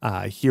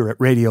 Here at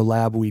Radio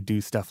Lab, we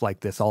do stuff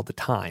like this all the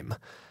time.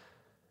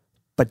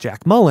 But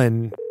Jack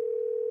Mullen,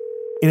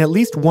 in at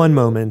least one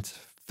moment,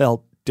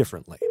 felt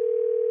differently.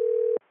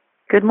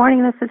 Good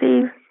morning, this is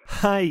Eve.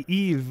 Hi,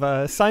 Eve.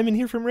 Simon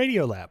here from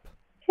Radio Lab.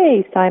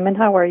 Hey, Simon,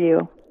 how are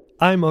you?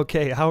 I'm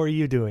okay. How are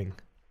you doing?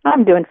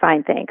 I'm doing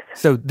fine, thanks.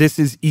 So this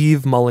is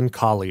Eve Mullen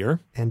Collier,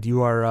 and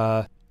you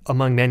are,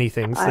 among many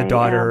things, the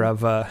daughter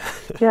of...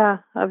 Yeah,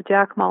 of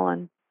Jack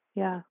Mullen,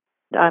 yeah.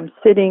 I'm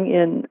sitting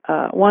in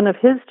one of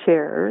his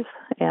chairs,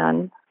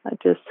 and I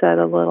just said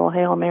a little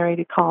Hail Mary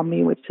to calm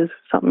me, which is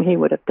something he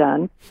would have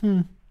done.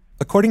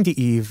 According to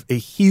Eve, a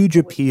huge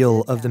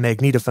appeal of the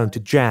magnetophone to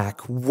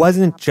Jack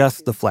wasn't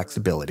just the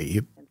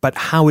flexibility, but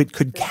how it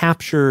could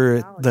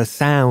capture the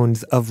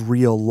sounds of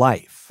real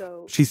life.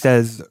 She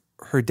says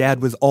her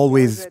dad was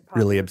always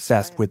really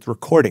obsessed with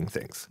recording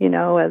things. You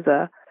know, as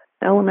a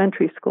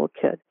elementary school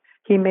kid,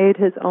 he made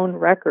his own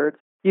records.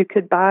 You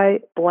could buy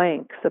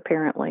blanks,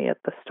 apparently, at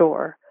the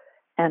store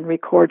and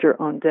record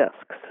your own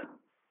discs.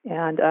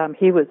 And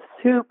he was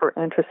super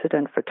interested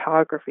in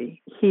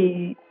photography.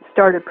 He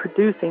started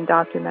producing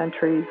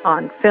documentaries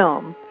on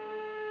film.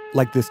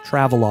 Like this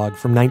travelogue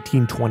from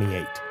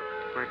 1928.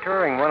 We're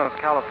touring one of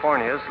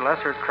California's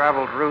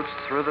lesser-traveled routes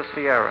through the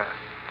Sierra.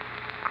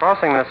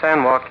 Crossing the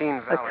San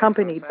Joaquin Valley.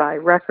 Accompanied by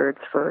records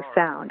for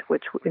sound,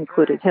 which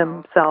included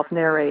himself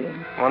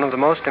narrating. One of the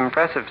most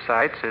impressive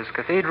sights is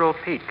Cathedral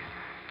Peak,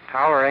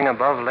 towering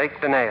above Lake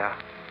Denea.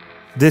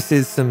 This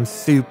is some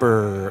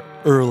super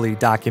early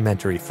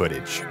documentary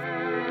footage.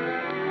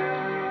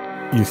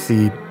 You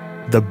see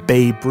the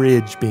Bay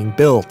Bridge being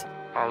built.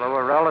 Although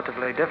a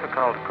relatively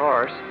difficult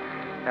course,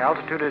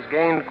 altitude is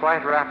gained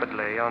quite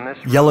rapidly on this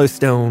route.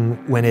 Yellowstone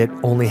when it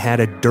only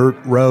had a dirt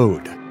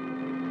road.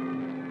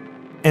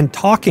 And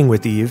talking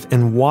with Eve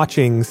and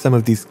watching some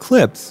of these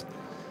clips,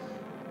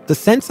 the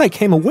sense I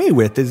came away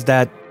with is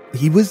that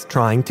he was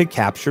trying to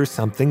capture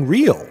something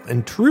real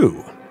and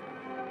true.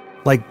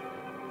 Like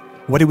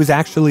what it was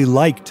actually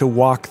like to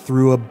walk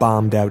through a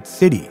bombed-out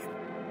city.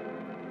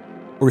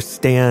 Or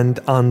stand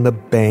on the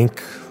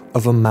bank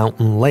of a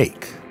mountain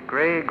lake.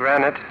 Gray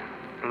granite,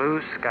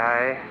 blue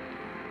sky,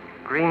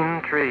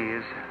 green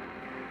trees,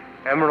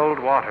 emerald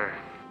water.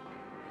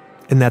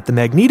 And that the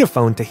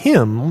magnetophone to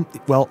him,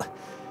 well,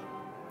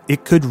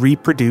 it could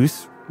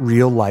reproduce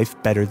real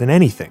life better than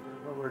anything.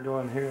 What we're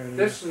doing here.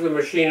 This is the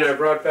machine I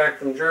brought back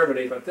from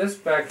Germany, but this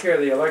back here,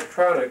 the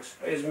electronics,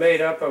 is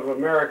made up of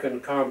American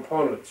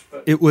components.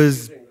 But it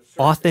was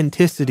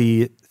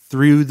authenticity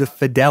through the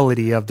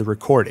fidelity of the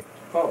recording.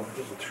 Oh,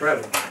 this is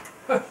threaded.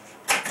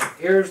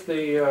 Here's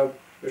the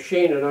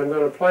machine, and I'm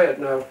going to play it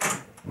now.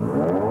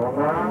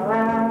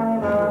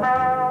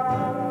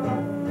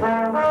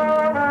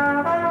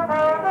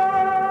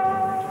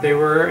 They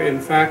were,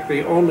 in fact,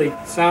 the only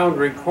sound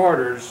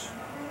recorders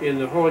in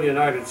the whole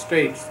United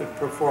States that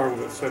performed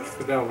with such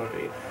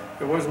fidelity.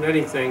 There wasn't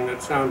anything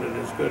that sounded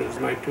as good as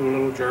my two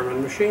little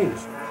German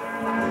machines.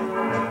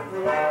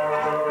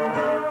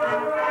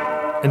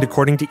 And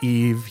according to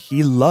Eve,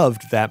 he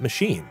loved that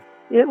machine.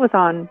 It was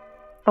on,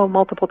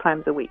 multiple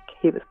times a week.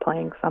 He was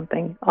playing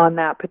something on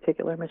that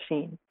particular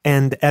machine.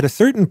 And at a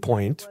certain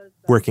point,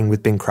 working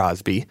with Bing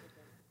Crosby,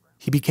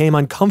 he became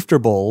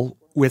uncomfortable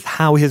with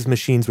how his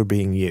machines were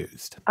being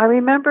used. I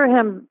remember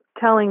him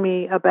telling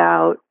me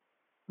about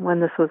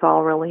when this was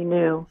all really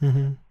new.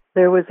 Mm-hmm.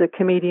 There was a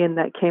comedian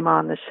that came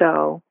on the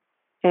show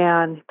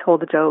and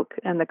told a joke,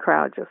 and the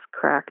crowd just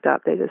cracked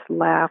up. They just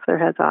laughed their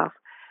heads off.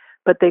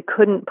 But they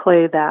couldn't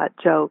play that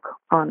joke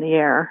on the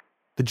air.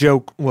 The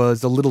joke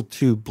was a little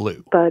too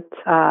blue. But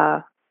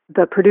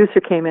the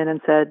producer came in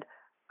and said,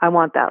 I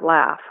want that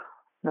laugh.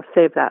 Now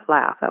save that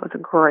laugh. That was a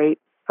great,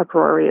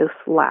 uproarious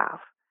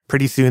laugh.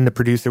 Pretty soon, the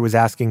producer was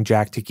asking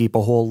Jack to keep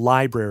a whole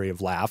library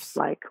of laughs.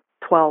 Like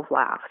 12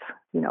 laughs,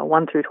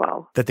 1 through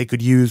 12. That they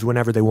could use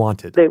whenever they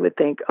wanted. They would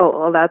think, oh,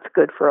 well, that's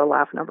good for a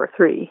laugh number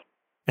 3.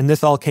 And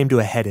this all came to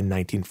a head in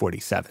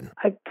 1947.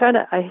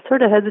 I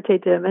sort of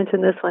hesitate to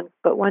mention this one,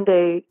 but one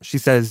day... She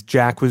says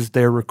Jack was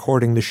there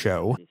recording the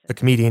show. A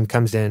comedian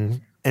comes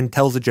in and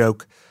tells a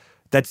joke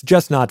that's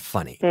just not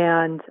funny.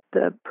 And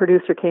the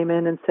producer came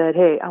in and said,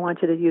 hey, I want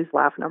you to use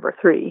laugh number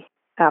 3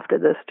 after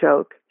this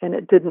joke. And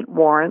it didn't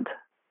warrant...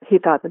 He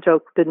thought the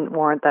joke didn't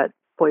warrant that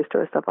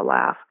boisterous of a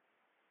laugh.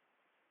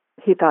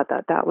 He thought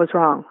that was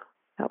wrong.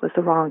 That was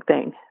the wrong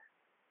thing.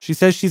 She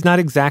says she's not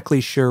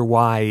exactly sure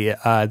why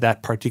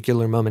that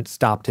particular moment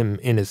stopped him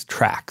in his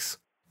tracks.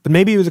 But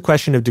maybe it was a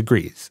question of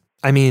degrees.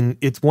 I mean,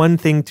 it's one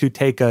thing to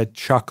take a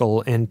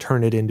chuckle and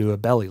turn it into a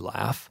belly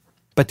laugh,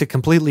 but to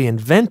completely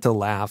invent a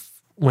laugh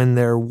when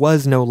there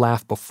was no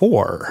laugh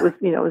before.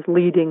 It was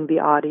leading the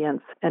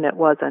audience, and it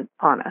wasn't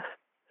honest.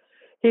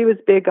 He was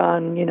big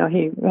on,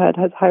 he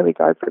has high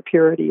regard for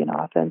purity and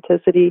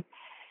authenticity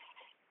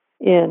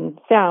in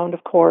sound,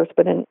 of course,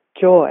 but in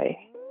joy.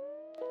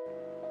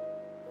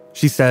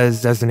 She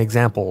says, as an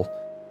example,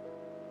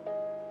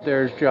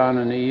 there's John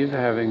and Eve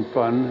having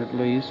fun, at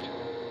least,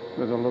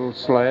 with a little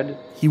sled.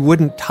 He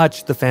wouldn't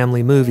touch the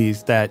family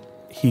movies that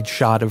he'd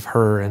shot of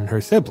her and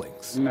her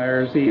siblings. And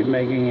there's Eve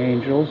making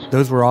angels.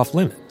 Those were off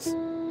limits.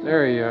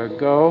 There you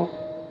go.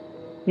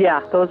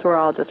 Yeah, those were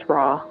all just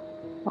raw.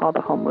 All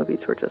the home movies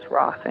were just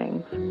raw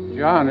things.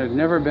 John had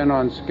never been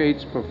on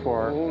skates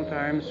before.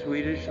 Old-time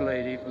Swedish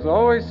lady. There was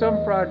always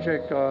some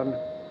project on.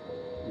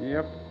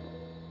 Yep.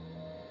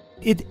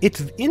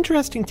 It's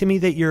interesting to me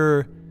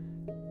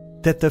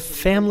that the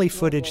family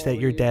footage that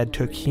your dad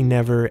took, he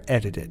never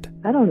edited.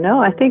 I don't know.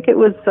 I think it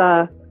was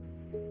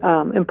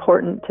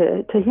important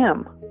to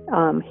him.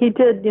 He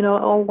did,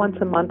 once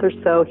a month or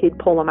so, he'd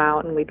pull them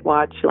out and we'd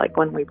watch, like,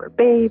 when we were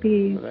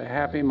babies. The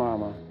happy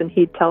mama. And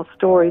he'd tell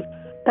stories.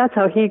 That's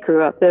how he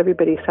grew up.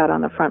 Everybody sat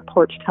on the front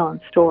porch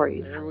telling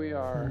stories. Here we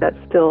are. That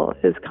still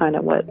is kind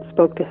of what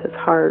spoke to his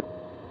heart.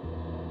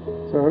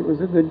 So it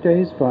was a good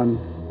day's fun.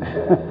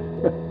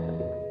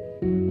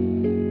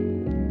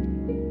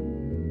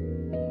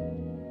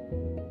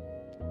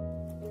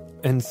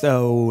 And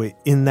so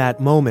in that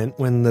moment,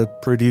 when the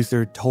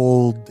producer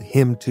told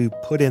him to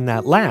put in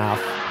that laugh,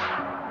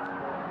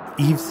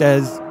 Eve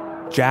says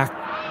Jack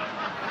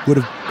would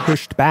have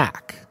pushed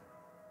back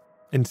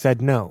and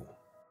said no.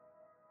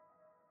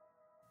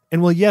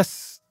 And well,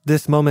 yes,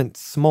 this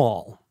moment's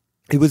small.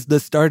 It was the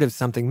start of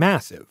something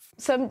massive.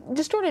 Some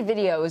distorted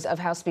videos of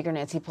House Speaker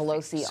Nancy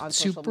Pelosi on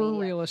social media. Super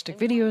realistic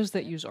videos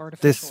that use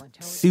artificial intelligence.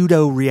 This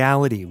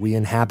pseudo-reality we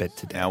inhabit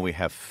today. Now we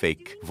have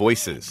fake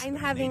voices. I'm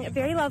having a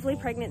very lovely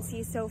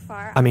pregnancy so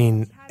far. I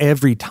mean,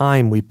 every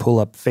time we pull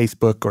up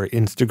Facebook or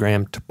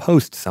Instagram to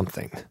post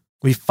something,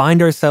 we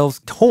find ourselves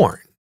torn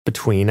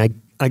between,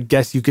 I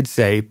guess you could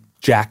say,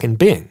 Jack and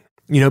Bing.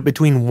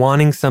 Between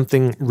wanting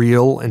something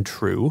real and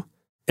true,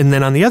 and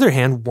then on the other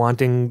hand,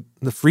 wanting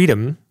the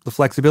freedom, the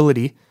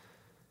flexibility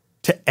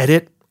to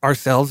edit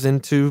ourselves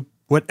into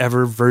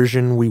whatever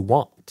version we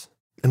want.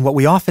 And what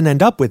we often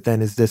end up with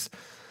then is this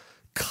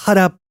cut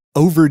up,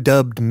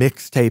 overdubbed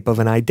mixtape of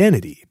an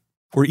identity,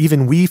 where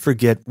even we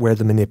forget where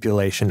the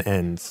manipulation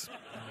ends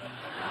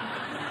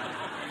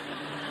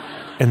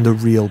and the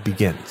real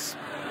begins.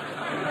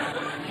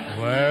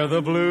 Where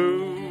the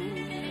blue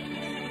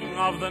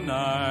of the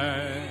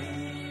night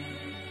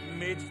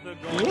meets the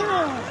gold.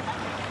 Yeah.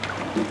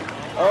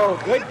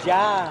 Oh, good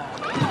job.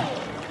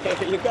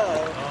 Here you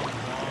go.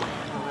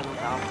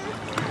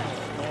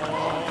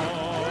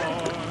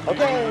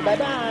 Okay,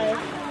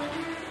 bye-bye.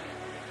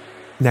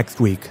 Next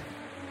week.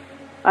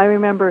 I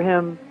remember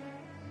him,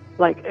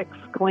 like,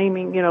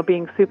 exclaiming,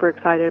 being super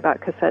excited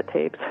about cassette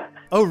tapes.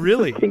 Oh,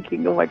 really?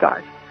 Thinking, oh my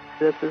gosh,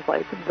 this is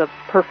like the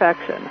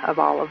perfection of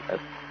all of this.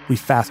 We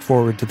fast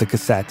forward to the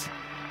cassette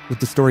with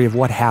the story of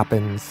what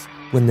happens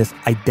when this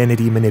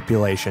identity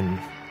manipulation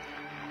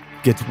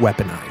gets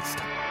weaponized.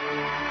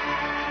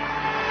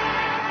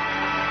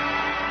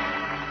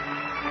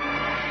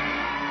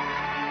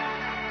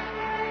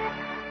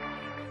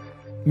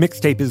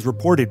 Mixtape is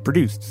reported,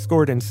 produced,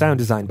 scored, and sound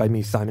designed by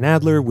me, Simon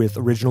Adler, with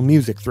original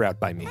music throughout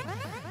by me.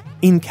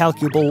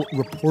 Incalculable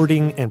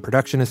reporting and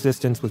production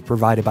assistance was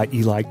provided by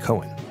Eli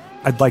Cohen.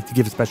 I'd like to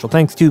give a special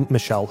thanks to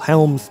Michelle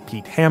Helms,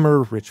 Pete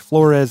Hammer, Rich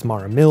Flores,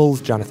 Mara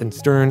Mills, Jonathan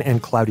Stern,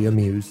 and Claudia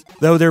Muse.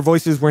 Though their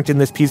voices weren't in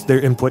this piece,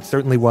 their input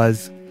certainly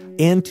was.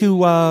 And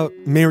to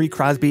Mary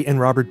Crosby and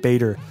Robert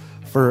Bader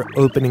for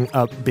opening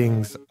up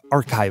Bing's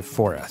archive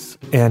for us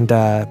and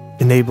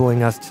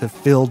enabling us to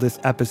fill this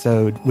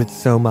episode with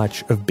so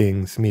much of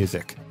Bing's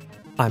music.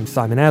 I'm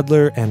Simon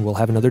Adler, and we'll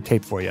have another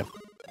tape for you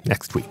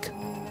next week.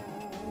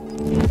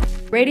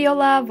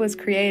 Radiolab was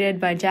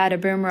created by Jada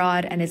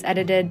Boomrod and is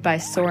edited by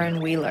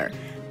Soren Wheeler.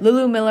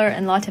 Lulu Miller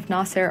and Latif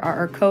Nasser are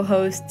our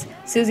co-hosts,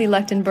 Susie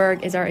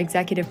Lechtenberg is our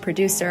executive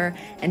producer,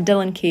 and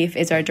Dylan Keefe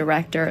is our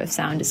director of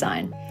sound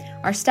design.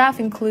 Our staff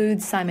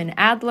includes Simon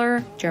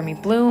Adler, Jeremy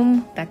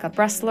Bloom, Becca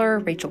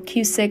Bressler, Rachel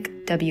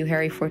Cusick, W.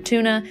 Harry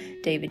Fortuna,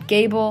 David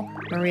Gable,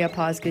 Maria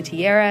Paz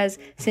Gutierrez,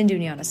 Sindhu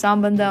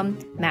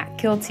Sambandam, Matt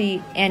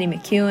Kilty, Annie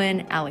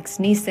McEwen, Alex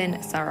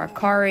Neeson, Sarah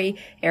Kari,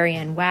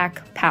 Ariane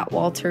Wack, Pat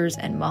Walters,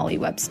 and Molly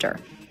Webster.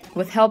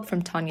 With help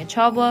from Tanya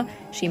Chavla,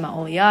 Shima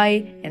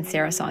Oliai, and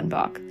Sarah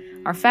Sonbach.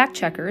 Our fact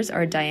checkers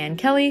are Diane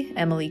Kelly,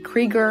 Emily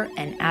Krieger,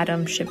 and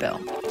Adam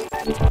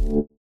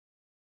Shabil.